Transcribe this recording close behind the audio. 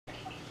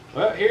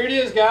Well, here it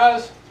is,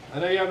 guys. I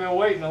know y'all been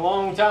waiting a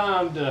long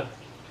time to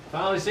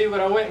finally see what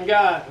I went and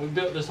got. We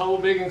built this whole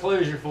big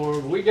enclosure for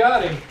him. We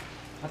got him.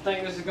 I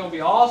think this is gonna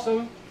be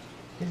awesome.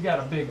 He's got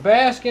a big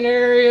basking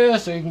area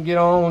so he can get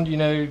on, you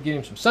know, get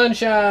him some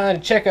sunshine.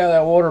 And check out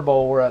that water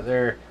bowl right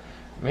there.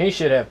 I mean, he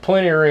should have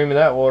plenty of room in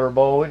that water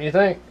bowl, wouldn't you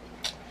think?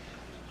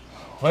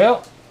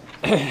 Well,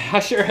 I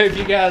sure hope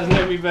you guys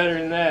know me better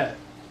than that.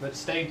 But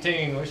stay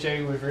tuned, we'll show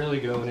you what's really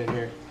going in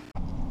here.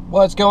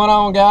 What's going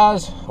on,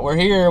 guys? We're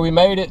here, we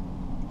made it.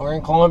 We're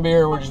in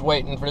Columbia, we're just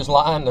waiting for this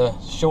line to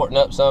shorten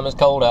up some. It's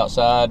cold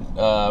outside.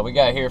 We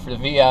got here for the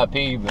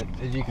VIP, but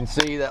as you can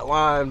see, that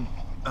line,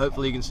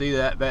 hopefully you can see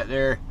that back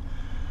there.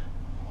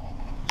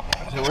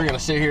 So we're gonna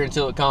sit here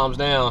until it calms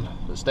down.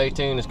 But stay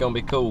tuned, it's gonna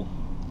be cool.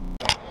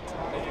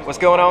 What's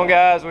going on,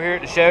 guys? We're here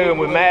at the show and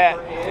with Matt,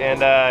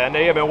 and I know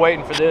you've been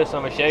waiting for this.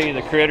 I'm gonna show you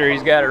the critter.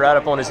 He's got it right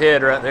up on his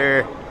head right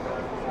there.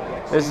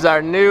 This is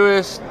our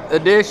newest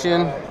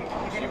addition.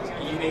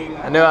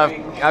 I know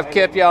I've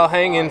kept y'all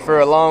hanging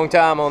for a long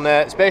time on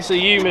that, especially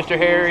you, Mr.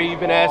 Harry. You've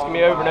been asking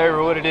me over and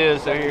over what it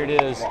is, so here it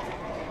is.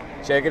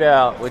 Check it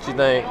out. What you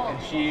think?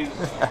 She's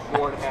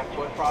 4.5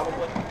 foot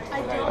probably.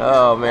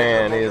 Oh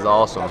man, he is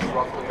awesome.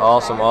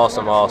 Awesome,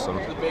 awesome, awesome.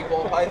 He's a big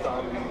bull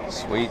python.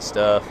 Sweet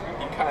stuff.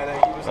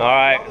 All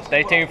right,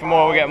 stay tuned for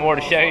more. We got more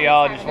to show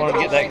y'all. Just wanted to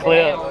get that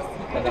clip.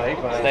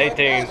 Stay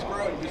tuned.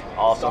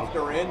 Awesome.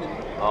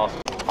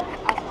 Awesome.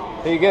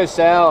 Here you go,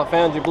 Sal. I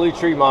found your blue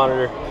tree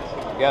monitor.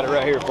 Got it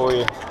right here for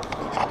you.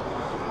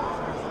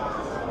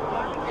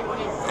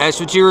 That's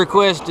what you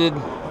requested.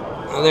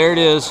 There it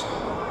is.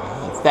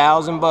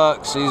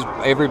 $1,000. He's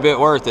every bit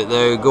worth it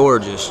though.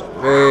 Gorgeous.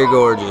 Very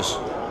gorgeous.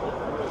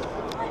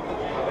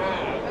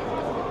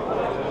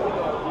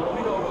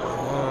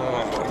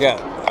 We got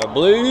a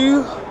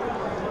blue,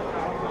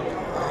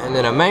 and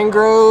then a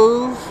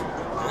mangrove,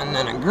 and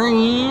then a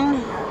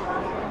green.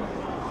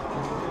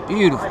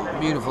 Beautiful,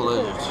 beautiful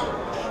lizards.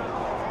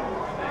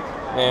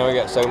 Man, we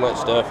got so much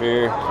stuff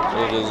here.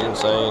 It is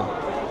insane.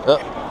 Oh,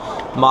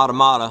 Mata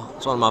Mata.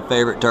 It's one of my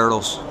favorite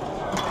turtles.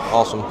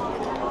 Awesome.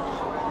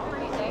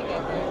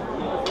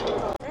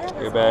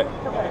 Go back.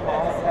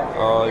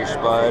 All your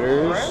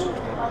spiders.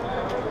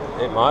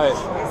 It might.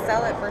 They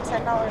sell it for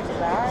 $10 a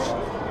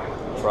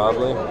bag.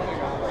 Probably.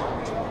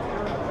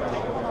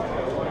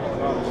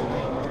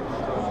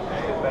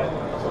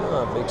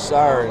 Oh, big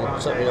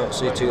siren. Something you don't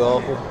see too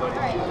often.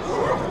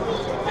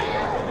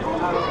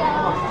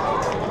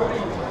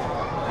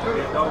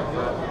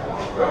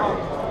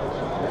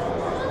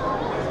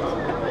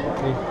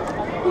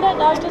 That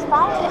dog just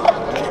bought it.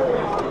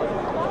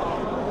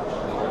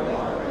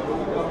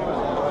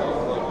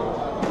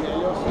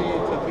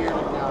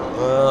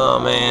 Oh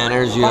man,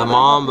 there's your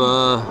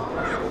mamba.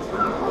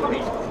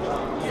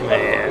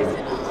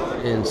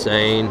 Man,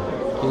 insane.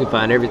 You can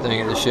find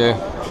everything at the show.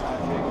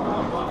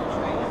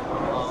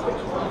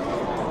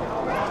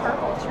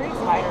 Purple tree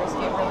spiders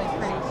get really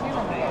pretty too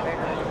when they get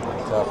bigger.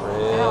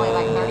 Copperhead. They're only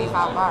like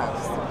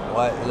 $35.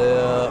 White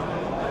lip.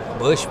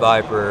 Bush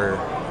viper.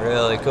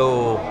 Really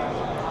cool.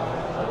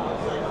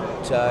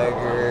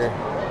 Tiger.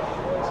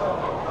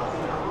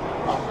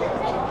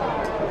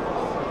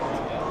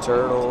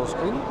 Turtles.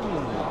 Ooh,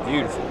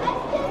 beautiful.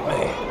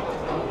 Man.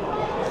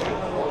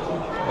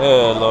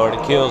 Oh Lord,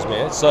 it kills me.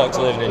 It sucks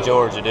living in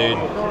Georgia, dude.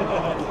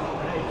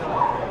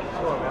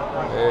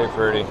 Very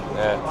pretty.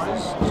 That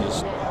is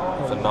just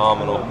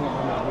phenomenal. Man,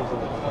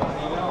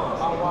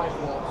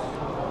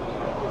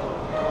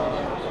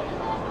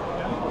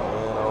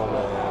 oh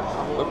man.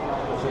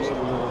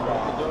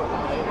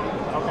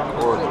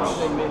 Gorgeous.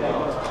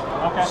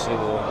 See the...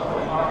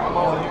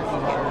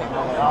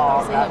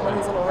 See him with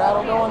his little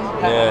rattle going?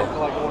 Yeah.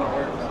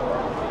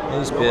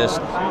 He's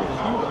pissed.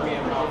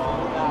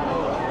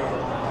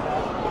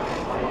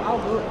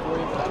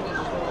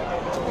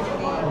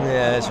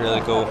 Yeah, that's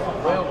really cool.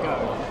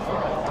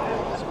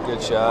 Some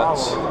good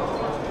shots.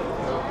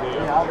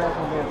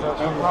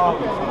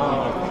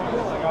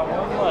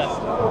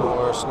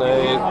 More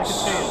snakes.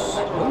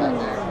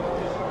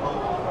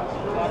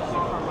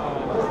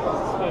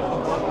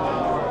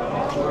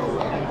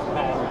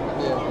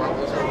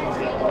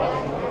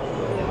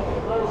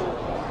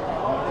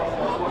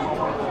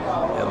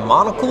 A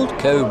monocled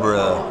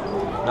cobra.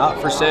 Not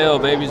for sale,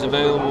 babies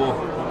available.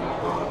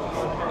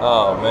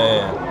 Oh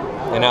man.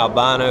 An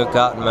albino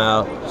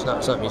cottonmouth. It's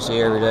not something you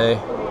see every day.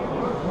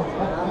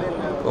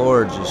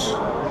 Gorgeous.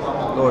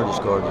 Gorgeous,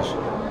 gorgeous.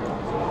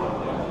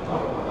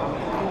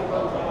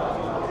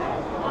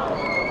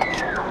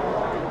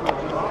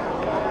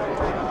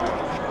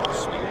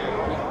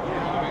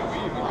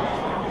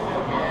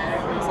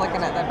 He's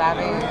looking at the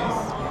baboons.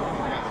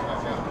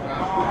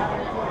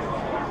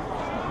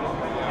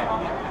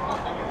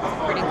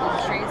 Pretty cool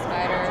tree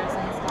spiders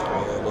and stuff.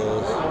 Yeah, it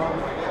is.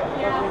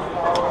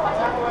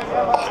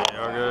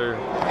 There we go.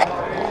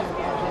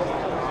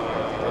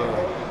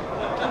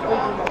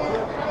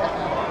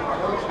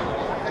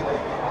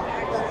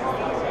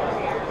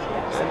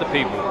 And the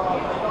people.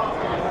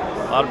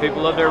 A lot of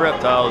people love their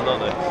reptiles, don't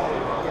they?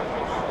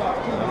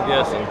 I'm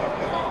guessing.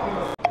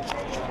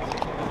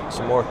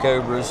 Some More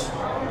cobras.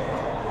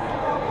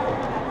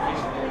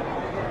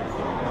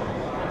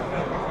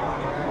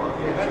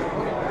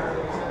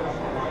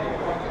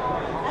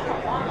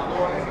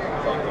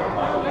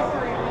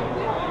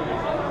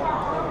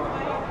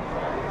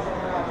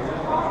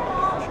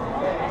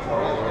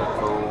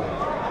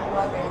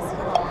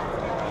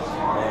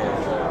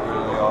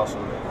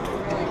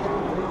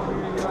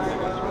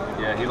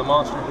 Gila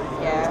monster?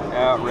 Yeah.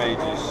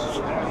 Outrageous.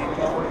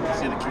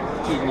 See the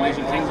cute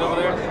Malaysian things over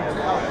there?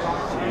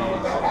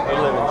 We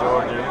live in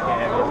Georgia. We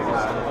can't have anything.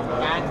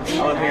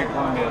 I live here in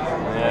Columbia.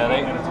 Yeah,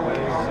 they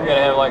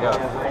gotta have like a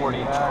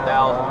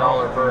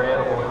 $40,000 per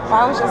animal. I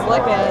was just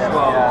looking.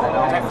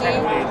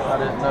 See? I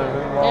didn't know.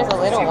 There's a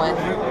little one.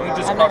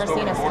 I've never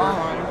seen a small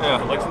one.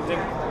 Yeah. Lexington.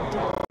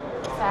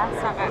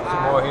 Fast, not that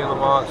Some more Gila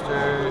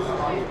monsters.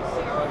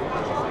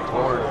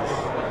 Gorgeous.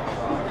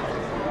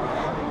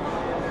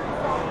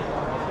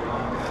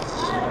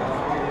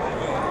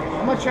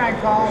 I'm gonna try and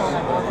call on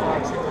that one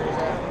like 6 years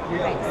out.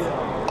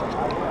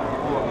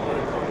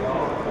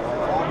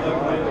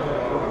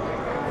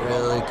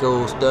 Really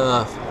cool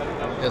stuff.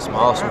 Got some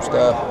awesome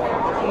stuff.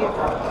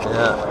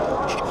 Yeah.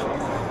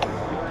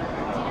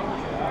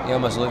 He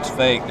almost looks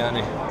fake, doesn't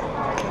he?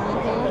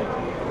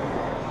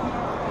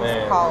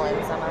 Man.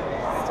 Calling some of it.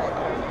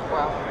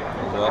 Well,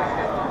 What?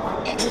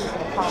 I'm just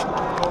gonna call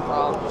about the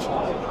frog.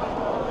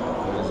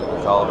 What is it we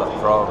call about the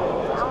frog?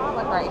 I'll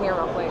look right here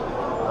real quick.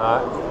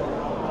 Alright.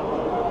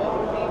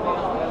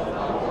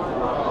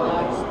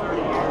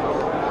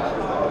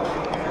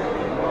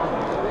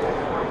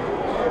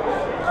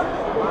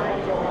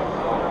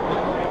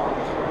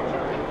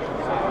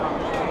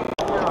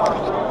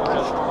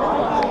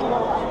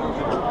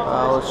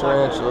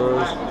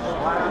 Tarantulas.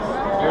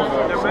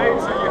 They're made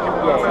so you can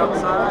put them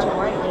outside. The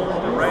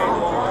rain.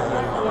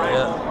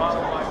 Yeah.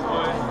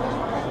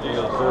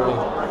 Real pretty.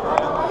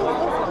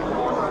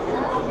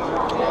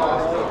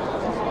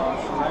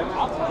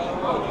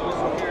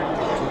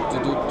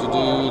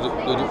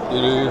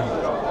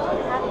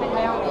 Haven't been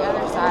down the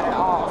other side at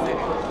all.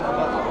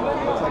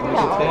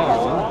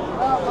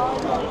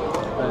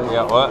 You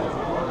got what?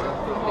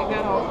 They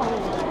got all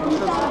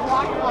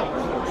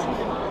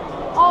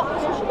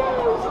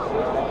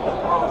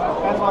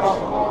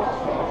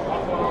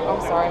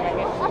I'm sorry,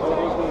 Megan.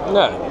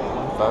 No,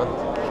 I'm fine.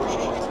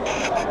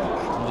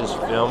 I'm just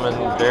filming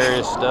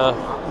various stuff.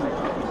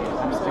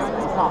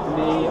 It's not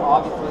me,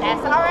 obviously.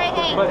 That's all right,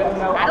 hey. But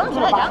I don't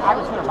judge. I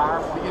was gonna buy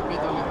them to get beat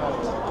on the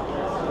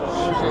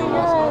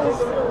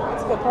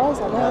It's a good price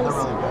on those.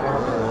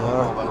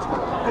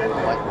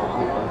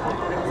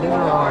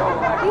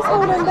 He's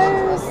holding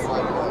those.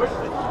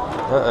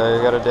 Uh-oh,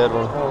 you got a dead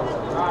one.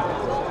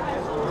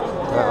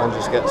 That one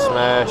just got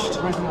smashed.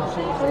 What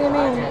do you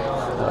mean?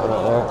 That one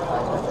right there.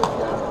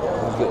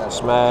 He's getting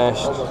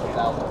smashed. Oh.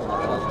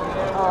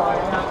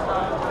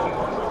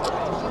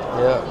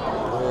 Yep,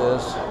 it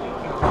is.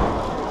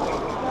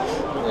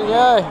 Hey,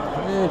 guy,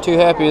 you ain't too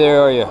happy there,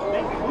 are you?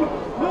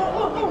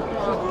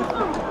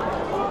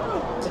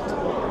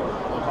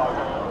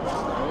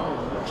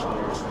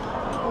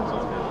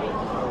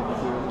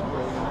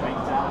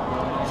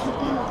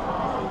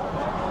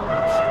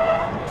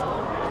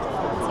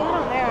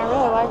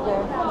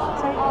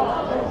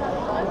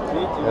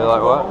 You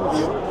like what?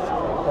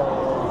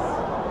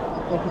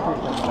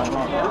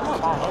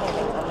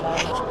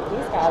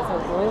 These guys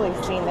have really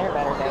seen their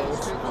better days.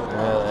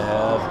 Yeah, they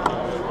have.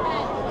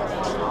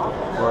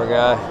 Poor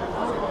guy.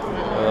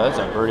 Oh, that's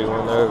a pretty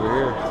one over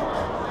here.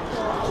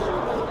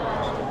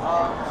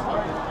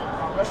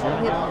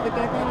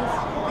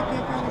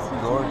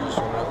 Gorgeous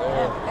one right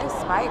there. Those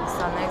spikes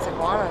on those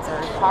iguanas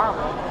are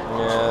horrible.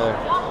 Yeah.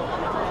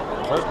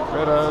 Oh,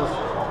 red eyes.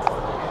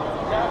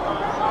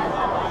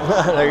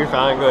 No, you're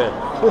fine. Go ahead.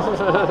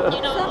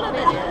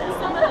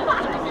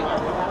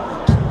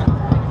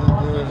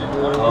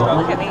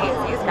 Look at these.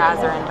 These guys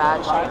are in bad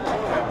shape.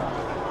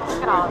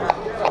 Look at all of them.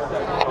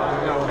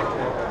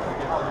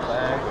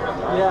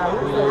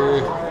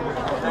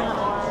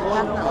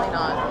 Definitely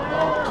not.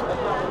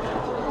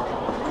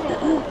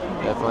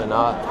 Definitely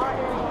not.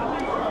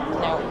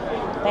 No.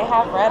 They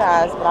have red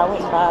eyes, but I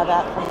wouldn't buy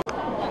that from.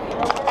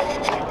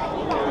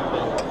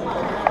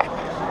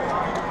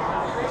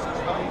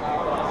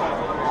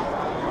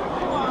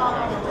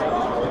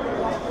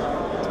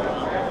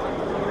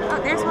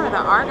 There's one of the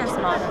artist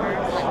monsters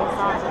that we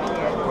saw in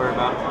here. Where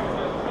about?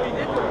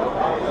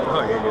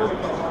 Oh, you're good.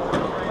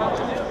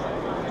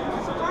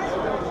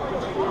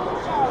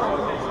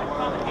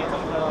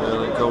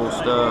 Really cool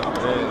stuff.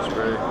 Thanks,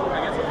 bro.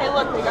 Hey,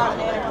 look, we got an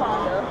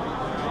anaconda.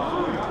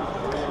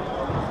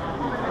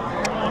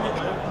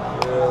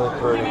 Really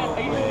pretty. AHP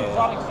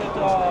Exotics at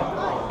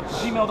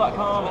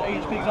gmail.com and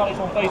AHP Exotics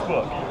on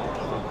Facebook.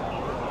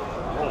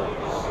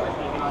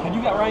 Have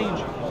you got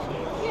range?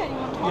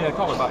 Yeah,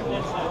 call her back.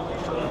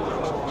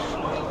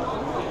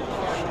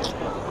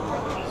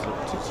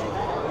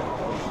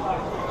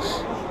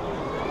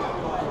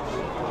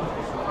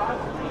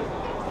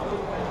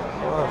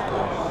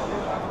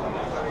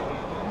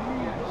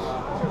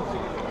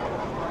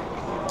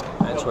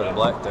 That's where the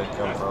black duck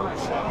come from.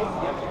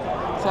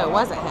 So it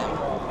wasn't him.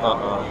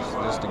 It's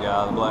just a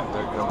guy, the black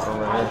duck comes from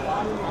right here.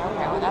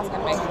 Okay, well that's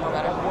gonna make him feel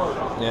better.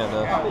 Yeah, it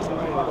does.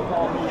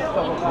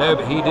 No,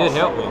 but he did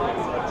help me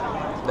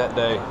that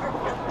day.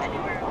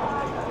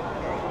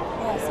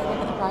 Yeah, see, look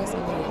at the price of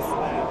these.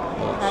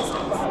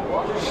 Prestons.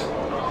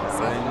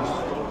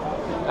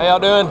 How y'all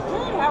doing?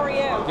 Good, how are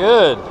you?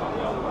 Good.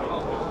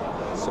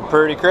 Some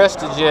pretty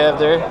cresteds you have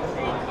there.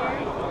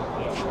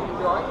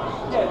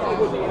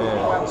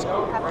 Yeah, it's a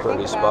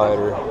pretty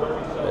spider.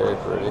 Very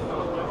pretty.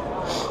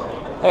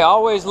 They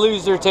always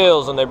lose their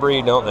tails when they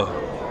breed, don't they?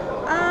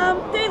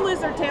 They lose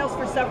their tails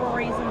for several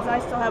reasons. I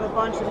still have a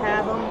bunch that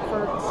have them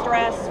for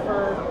stress,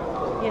 for,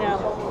 you know.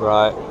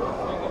 Right.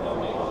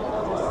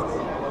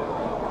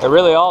 They're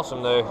really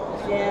awesome, though.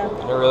 Yeah.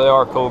 They really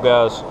are cool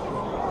guys.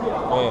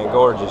 Man,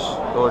 gorgeous.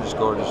 Gorgeous,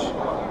 gorgeous.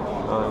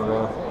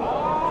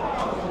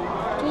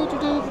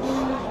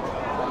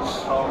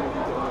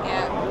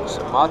 Yeah.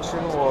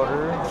 Sumatran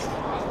water.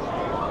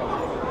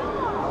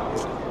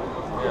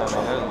 Yeah, I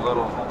mean, there's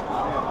little.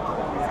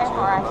 So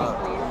far, I think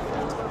we've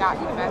got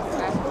you the best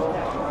stuff.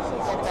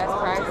 The best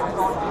prices.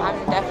 I'm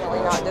definitely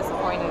not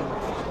disappointed.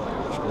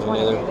 Me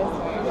neither.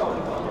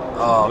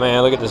 Oh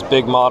man, look at this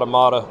big Mata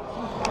Mata.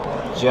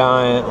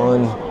 Giant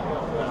one.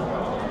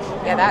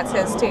 Yeah, that's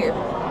his too.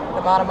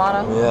 The Mata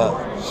Mata. Yeah.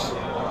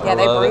 Yeah,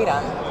 they breed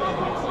them.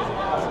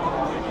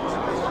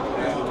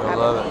 I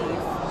love it.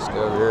 Let's go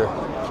over here.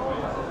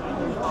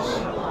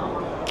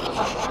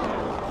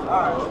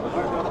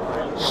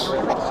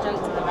 Straight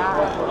to the back.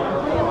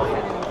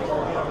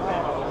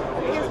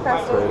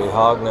 Pretty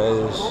hog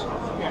nose.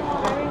 Here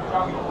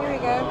we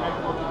go.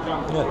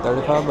 Yeah,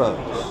 35 bucks.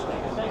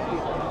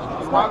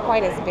 It's not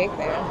quite as big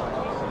there.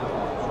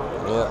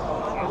 Yeah.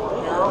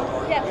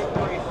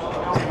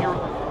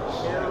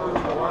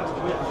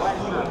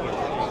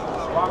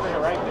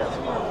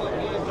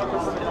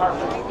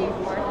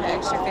 Worth the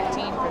extra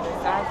 15 for the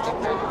size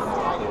difference.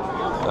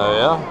 Oh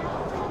yeah?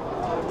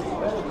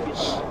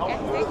 Yeah,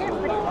 they get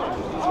pretty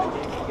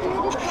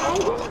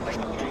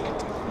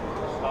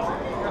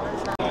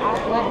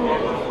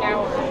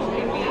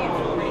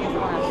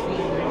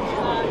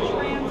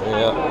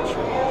Yeah.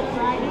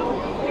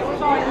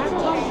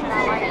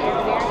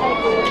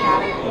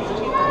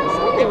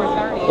 They were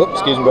 30. Oops,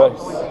 excuse me, buddy.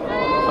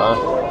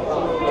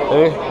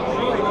 Hey.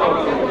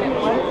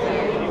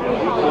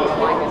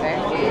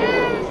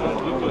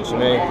 What you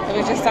mean? It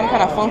was just some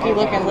kind of funky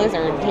looking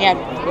lizard. He had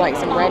like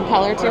some red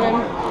color to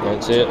him.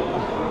 That's it.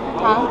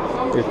 Huh?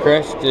 Your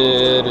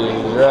crested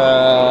is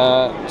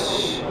right.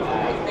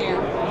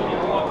 There.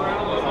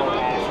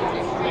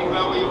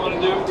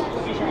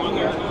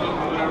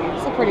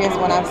 It's the prettiest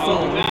one I've seen.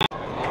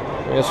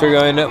 I guess we're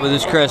going to end up with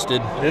this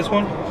crested. This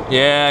one?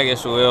 Yeah, I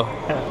guess we will.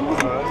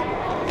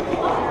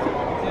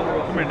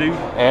 Come here, dude.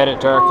 Add it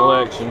to our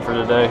collection for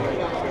today.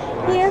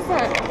 He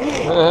isn't.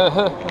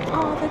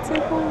 Oh, that's so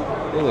cool.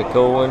 Really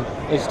cool one.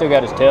 He's still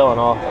got his tail and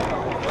all.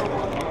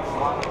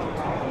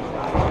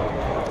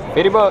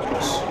 50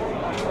 bucks.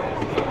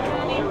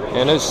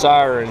 And those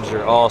sirens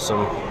are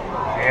awesome.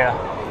 Yeah.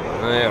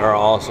 They are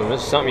awesome.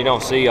 This is something you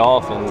don't see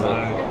often.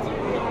 But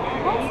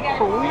That's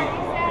cool.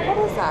 What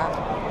is that?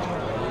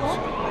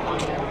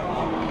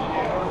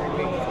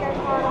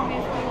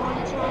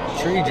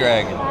 tree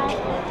dragon.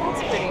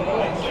 That's pretty neat.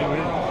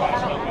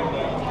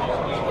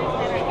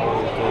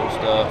 Cool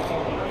stuff.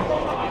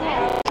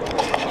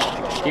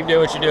 Keep doing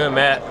what you're doing,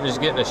 Matt. I'm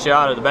just getting a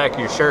shot of the back of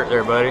your shirt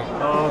there, buddy.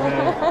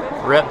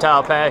 Okay.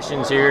 Reptile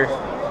Passions here.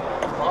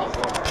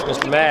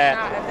 Mr. Matt.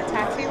 Shot of the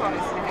tattoo on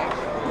his neck.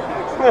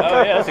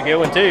 Oh yeah, that's a good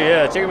one too.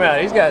 Yeah, check him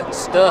out. He's got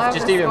stuff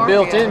just even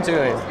built into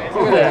him.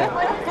 Look at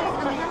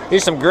that.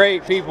 There's some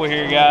great people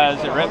here,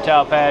 guys, at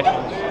Reptile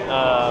Passions.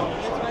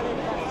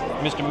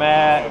 Mr.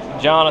 Matt,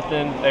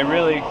 Jonathan, they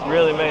really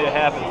made it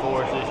happen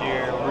for us this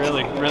year.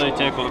 Really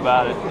tickled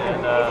about it,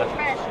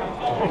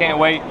 and can't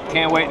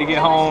wait to get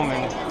home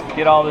and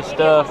get all this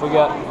stuff. We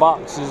got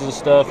boxes of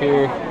stuff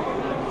here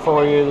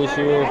for you this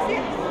year.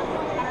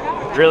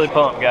 Really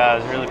pumped,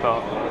 guys. Really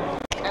pumped.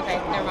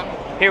 Okay, never mind.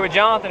 Here with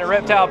Jonathan at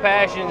Reptile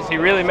Passions. He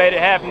really made it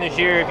happen this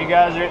year. If you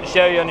guys are at the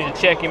show, you'll need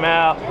to check him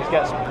out. He's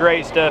got some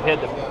great stuff. He had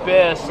the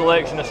best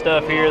selection of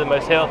stuff here, the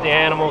most healthy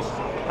animals.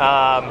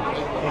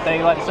 Anything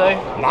you'd like to say?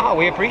 Nah,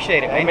 we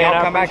appreciate it. Hey, man, man,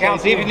 I'll come back out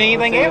and see if you need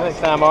anything else. else.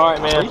 Next time, all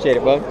right, man. Appreciate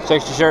it, bud.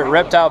 Check your shirt,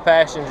 Reptile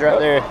Passions, right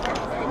there.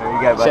 There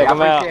you go, buddy. Check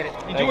them out. Appreciate it.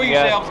 Thank Enjoy you,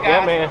 yourselves, guys.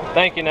 Yeah, man.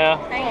 Thank you now.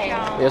 Thank you.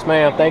 Yes,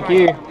 ma'am. Thank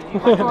you.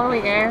 Before we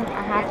go,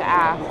 I have to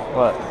ask.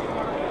 What?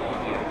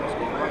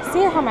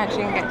 See how much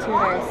you can get two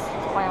of those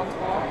clowns for.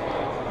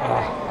 I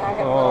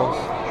get the little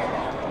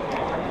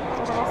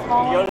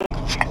small ones.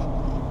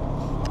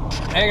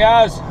 Hey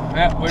guys,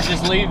 we're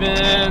just leaving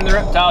the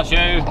reptile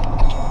show.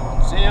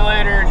 See you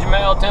later,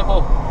 Jamel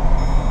Temple.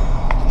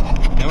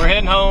 And we're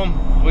heading home.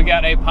 We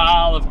got a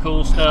pile of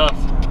cool stuff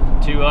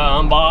to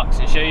unbox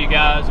and show you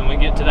guys when we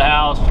get to the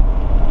house.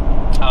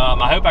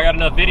 I hope I got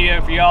enough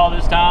video for y'all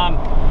this time.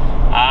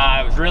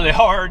 It was really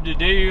hard to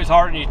do. It's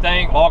harder than you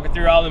think, walking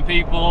through all them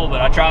people,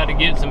 but I tried to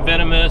get some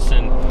venomous.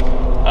 And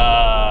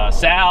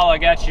Sal, I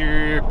got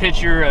your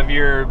picture of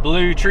your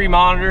blue tree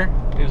monitor.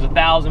 It was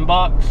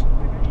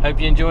 $1,000. Hope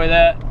you enjoy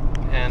that,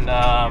 and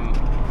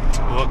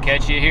we'll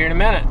catch you here in a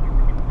minute.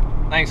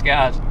 Thanks,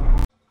 guys.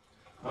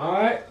 All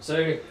right,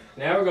 so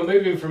now we're gonna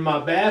move him from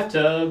my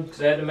bathtub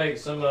because I had to make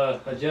some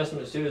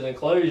adjustments to his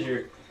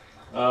enclosure.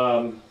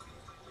 Gonna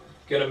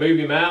move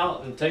him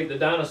out and take the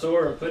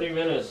dinosaur and put him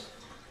in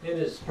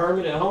his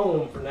permanent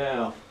home for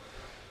now.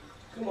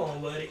 Come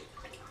on, buddy.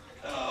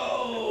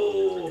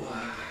 Oh. All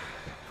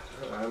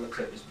right, I'm gonna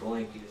take this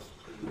blanket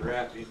and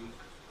wrap him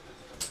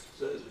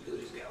so that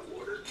he's got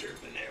water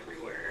dripping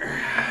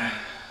everywhere.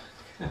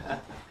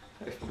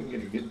 If we can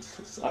get a good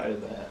side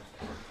of that.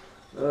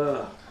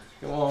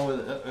 Come on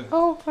with it.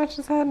 Oh, watch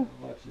his head.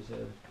 Watch his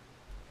head.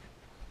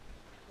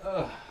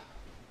 Oh.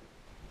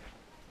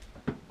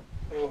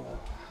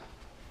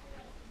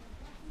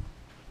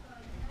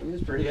 He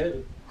is pretty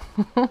heavy.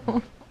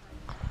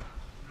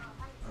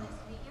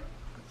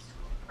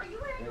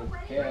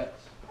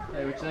 Cats.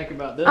 Hey, what you think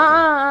about this one?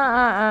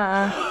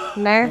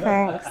 No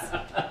thanks.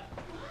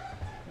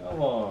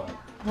 Come on.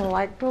 I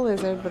like the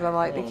lizard, but I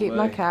like to keep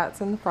my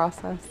cats in the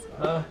process.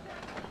 Huh?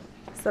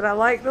 Said I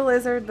like the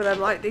lizard, but I'd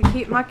like to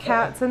keep my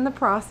cats in the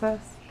process.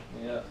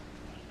 Yeah.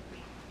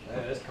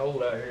 Man, it's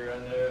cold out here, I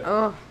know.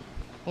 Oh,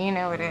 you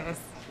know it is.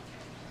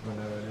 I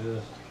know it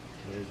is.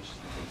 Here, just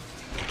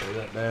lay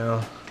that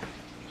down.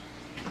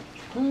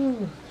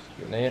 Whew.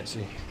 Get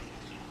Nancy.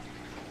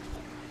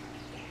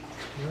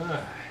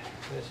 Alright,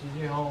 this is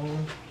your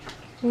home.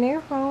 New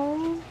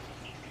home.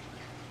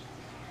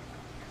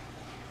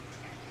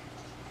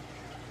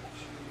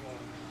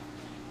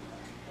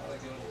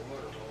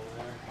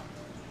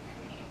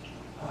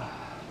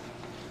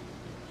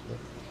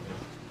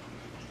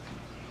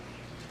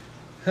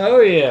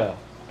 Oh yeah.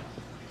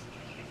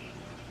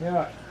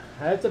 Yeah,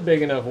 that's a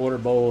big enough water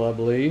bowl, I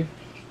believe.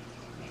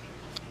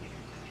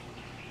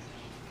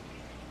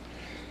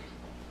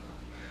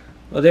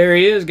 Well, there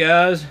he is,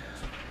 guys.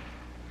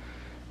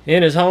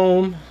 In his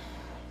home.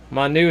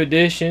 My new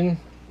addition.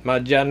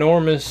 My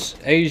ginormous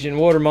Asian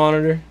water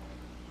monitor.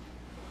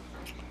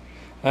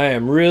 I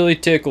am really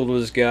tickled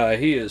with this guy.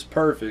 He is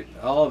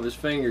perfect. All of his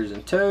fingers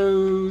and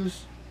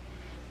toes.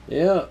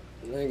 Yep.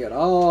 I got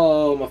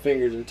all my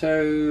fingers and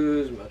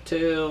toes. My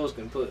tail's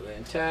completely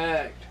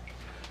intact.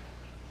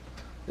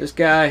 This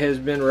guy has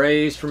been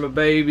raised from a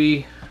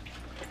baby.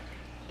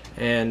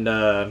 And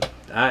I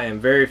am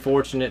very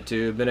fortunate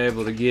to have been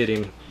able to get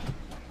him.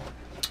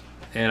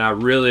 And I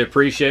really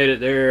appreciate it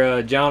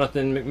there,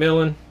 Jonathan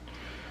McMillan.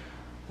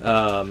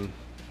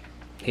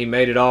 He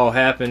made it all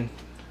happen.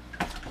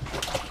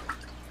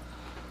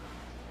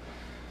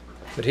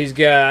 But he's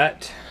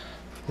got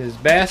his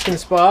basking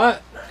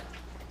spot.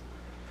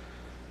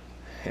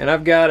 And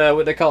I've got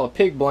what they call a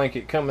pig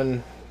blanket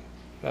coming.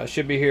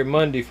 Should be here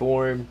Monday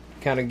for him.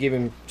 Kind of give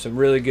him some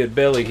really good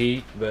belly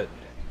heat. But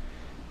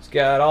it's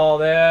got all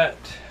that.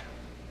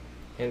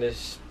 And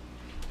this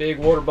big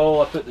water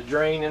bowl, I put the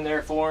drain in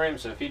there for him.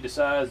 So if he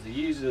decides to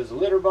use it as a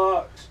litter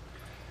box,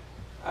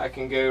 I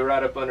can go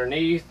right up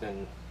underneath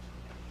and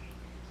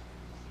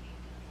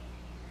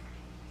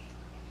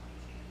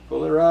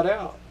pull it right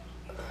out.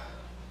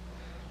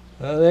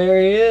 Oh,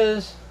 there he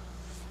is.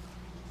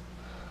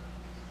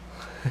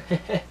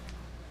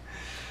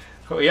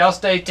 Well, y'all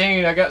stay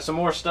tuned. I got some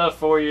more stuff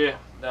for you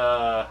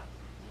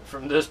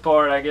from this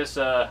part. I guess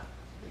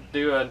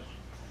do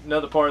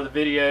another part of the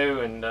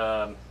video and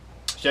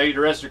show you the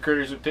rest of the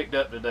critters we picked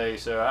up today.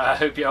 So I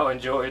hope y'all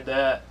enjoyed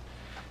that,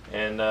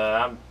 and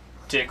I'm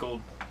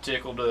tickled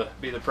to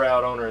be the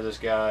proud owner of this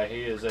guy.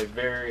 He is a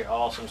very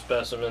awesome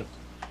specimen,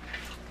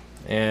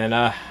 and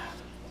I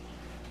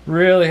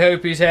really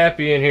hope he's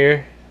happy in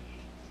here.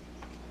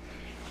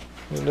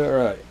 Isn't that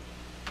right?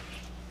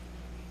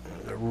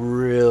 A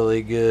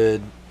really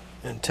good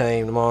and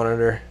tamed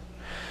monitor.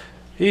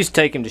 He's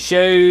taken to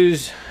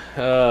shows.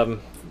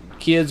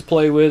 Kids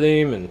play with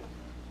him, and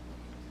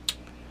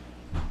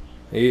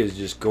he is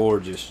just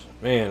gorgeous.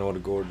 Man, what a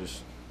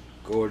gorgeous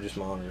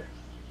monitor.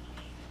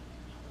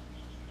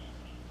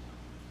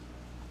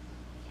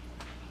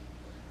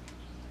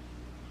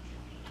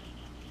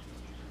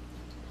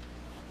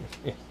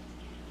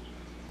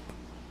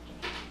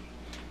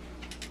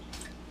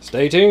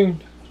 Stay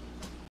tuned.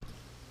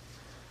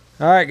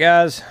 Alright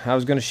guys, I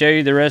was going to show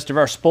you the rest of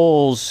our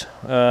spoils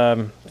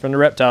from the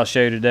reptile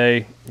show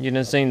today. You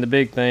didn't see the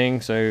big thing,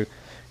 so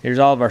here's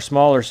all of our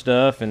smaller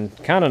stuff and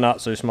kind of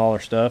not so smaller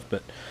stuff.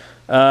 But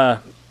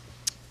my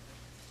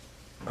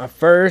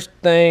first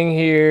thing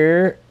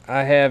here,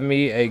 I have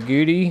me a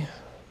Goody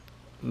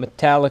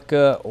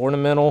Metallica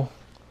ornamental.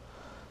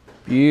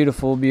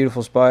 Beautiful,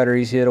 beautiful spider.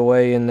 He's hid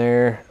away in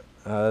there.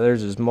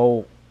 There's his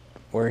molt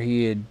where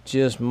he had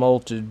just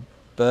molted,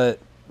 but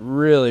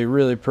really,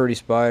 really pretty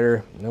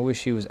spider. I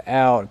wish he was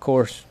out. Of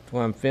course,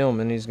 when I'm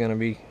filming, he's going to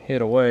be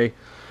hid away.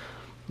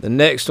 The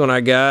next one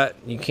I got,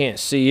 you can't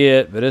see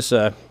it, but it's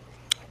a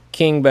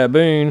king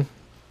baboon.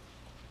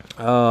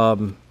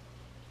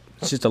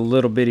 It's just a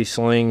little bitty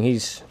sling.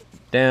 He's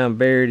down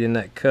buried in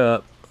that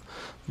cup.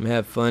 I'm gonna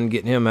have fun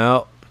getting him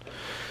out.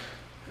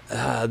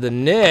 The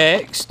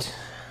next,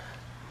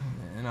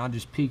 and I'll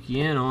just peek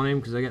you in on him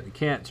because I got the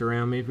cats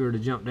around me if we were to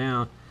jump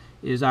down,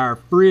 is our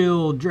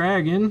frilled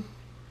dragon.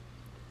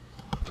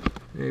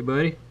 Hey,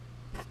 buddy.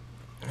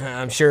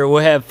 I'm sure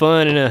we'll have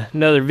fun in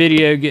another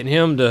video getting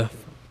him to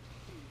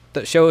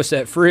show us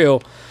that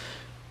frill.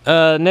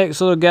 Next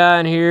little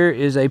guy in here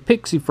is a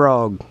pixie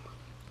frog.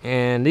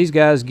 And these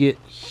guys get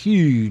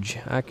huge.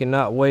 I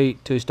cannot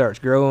wait till he starts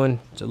growing.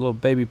 It's a little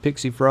baby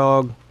pixie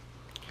frog.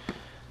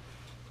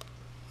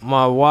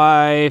 My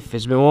wife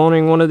has been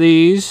wanting one of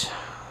these,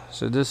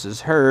 so this is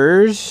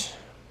hers.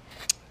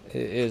 It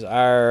is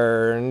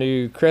our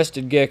new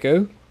crested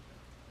gecko.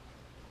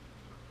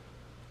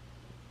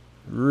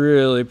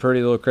 Really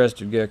pretty little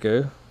crested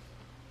gecko.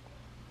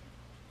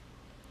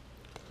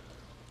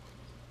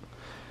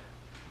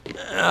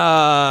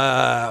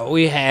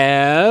 We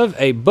have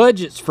a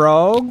Budget's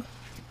frog,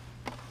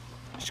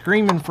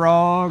 Screaming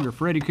Frog, or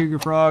Freddy Cougar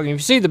Frog. And if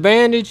you see the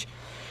bandage,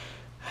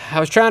 I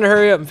was trying to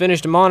hurry up and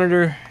finish the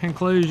monitor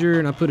enclosure,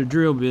 and I put a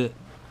drill bit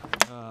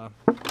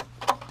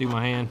through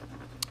my hand.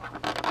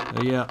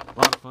 So yeah, a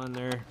lot of fun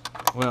there.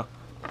 Well,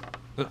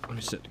 let me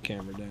set the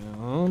camera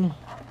down.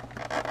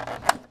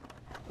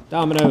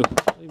 Domino,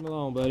 leave him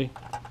alone, buddy.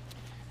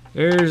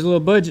 There's a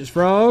little Budget's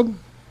frog,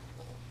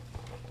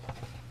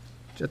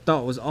 which I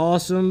thought was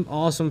awesome.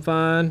 Awesome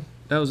find.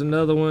 That was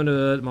another one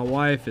that my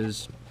wife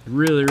has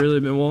really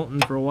been wanting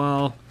for a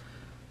while.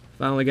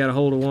 Finally got a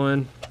hold of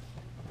one.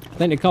 I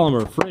think they call him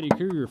a Freddy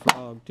Cougar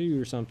frog too,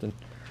 or something.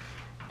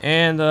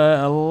 And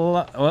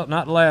well,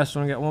 not the last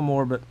one. I got one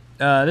more, but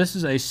this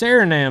is a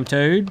Suriname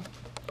toad.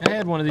 I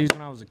had one of these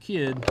when I was a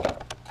kid.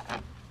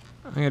 I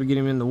got to get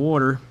him in the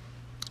water.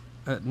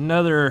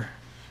 Another,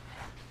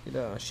 get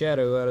a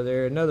shadow out of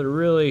there. Another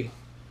really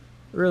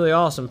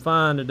awesome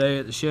find today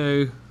at the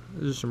show.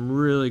 There's some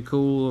really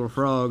cool little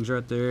frogs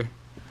right there.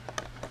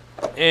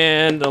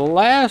 And the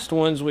last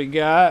ones we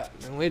got,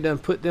 and we done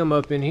put them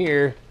up in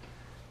here.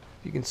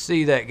 You can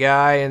see that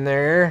guy in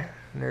there.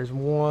 And there's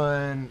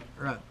one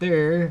right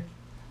there.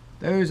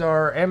 Those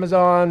are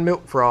Amazon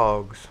milk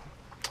frogs.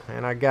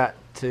 And I got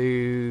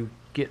to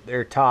get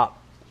their top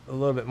a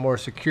little bit more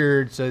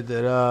secured so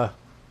that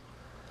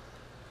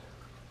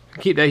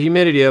keep that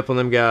humidity up on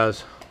them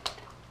guys.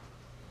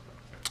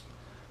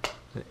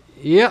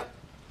 Yep.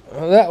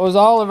 Well, that was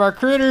all of our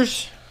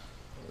critters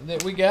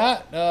that we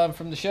got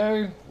from the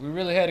show. We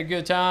really had a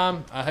good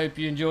time. I hope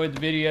you enjoyed the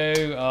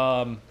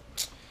video.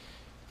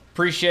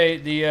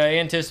 Appreciate the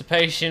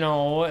anticipation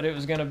on what it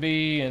was going to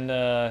be, and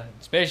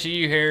especially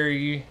you,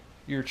 Harry.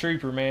 You're a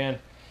trooper, man.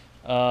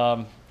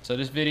 So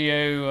this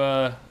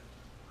video,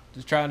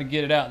 just trying to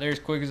get it out there as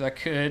quick as I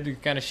could to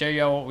kind of show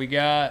y'all what we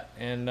got.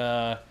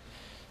 And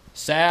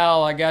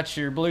Sal, I got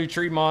your blue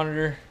tree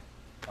monitor.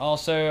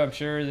 Also, I'm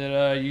sure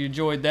that you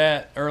enjoyed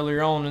that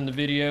earlier on in the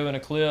video in a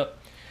clip.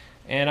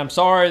 And I'm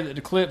sorry that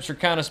the clips are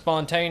kind of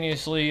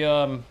spontaneously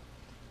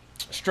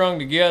strung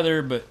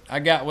together, but I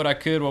got what I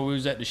could while we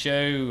was at the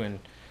show. And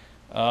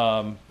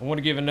I want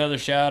to give another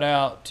shout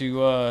out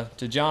to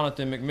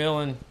Jonathan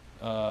McMillan,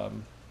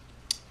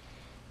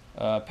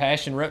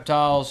 Passion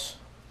Reptiles.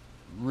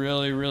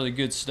 Really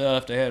good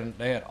stuff. They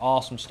had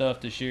awesome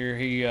stuff this year.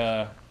 He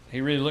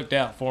really looked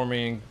out for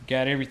me and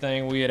got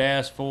everything we had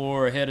asked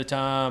for ahead of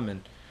time,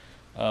 and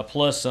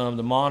plus some.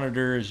 The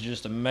monitor is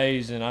just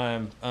amazing.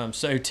 I'm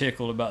so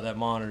tickled about that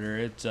monitor.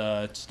 It's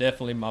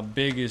definitely my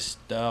biggest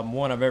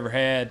one I've ever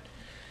had,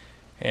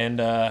 and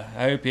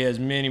I hope he has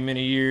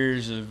many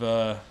years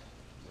of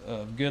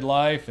good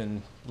life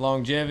and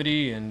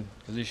longevity, and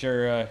because he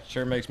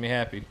sure makes me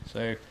happy.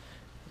 So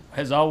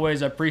as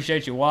always, I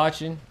appreciate you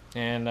watching,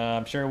 and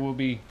I'm sure we'll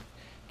be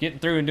getting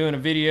through and doing a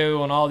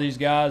video on all these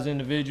guys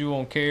individual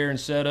on care and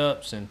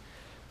setups.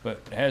 But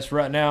as for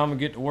right now, I'm gonna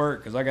get to work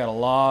because I got a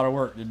lot of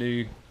work to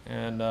do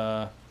and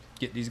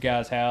get these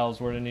guys housed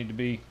where they need to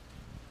be.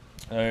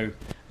 So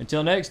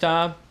until next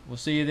time, we'll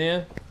see you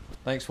then.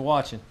 Thanks for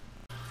watching.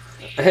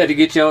 I had to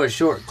get y'all a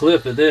short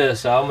clip of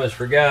this. I almost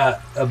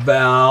forgot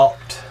about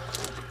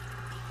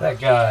that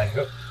guy.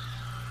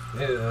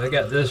 Yeah, I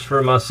got this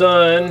for my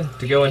son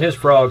to go in his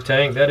frog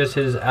tank. That is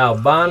his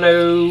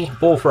albino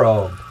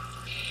bullfrog.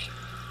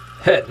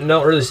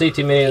 Don't really see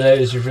too many of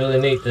those. It's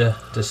really neat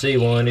to see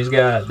one. He's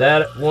got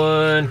that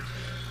one.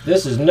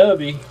 This is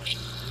Nubby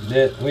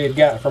that we had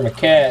got from a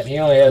cat. He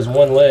only has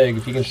one leg,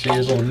 if you can see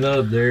his little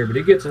nub there, but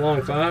he gets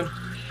along fine.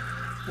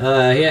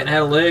 He hadn't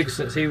had a leg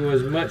since he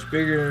was much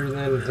bigger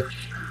than,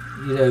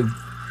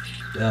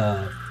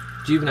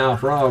 juvenile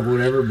frog,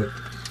 whatever. But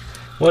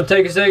I want to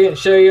take a second and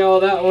show you all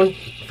that one.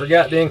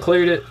 Forgot to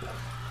include it.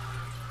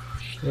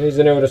 He's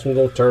in there with some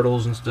little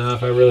turtles and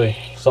stuff.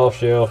 Soft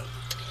shell.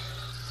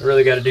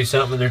 Really got to do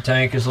something with their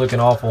tank. It's looking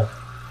awful,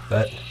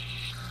 but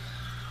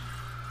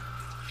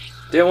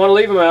didn't want to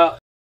leave them out.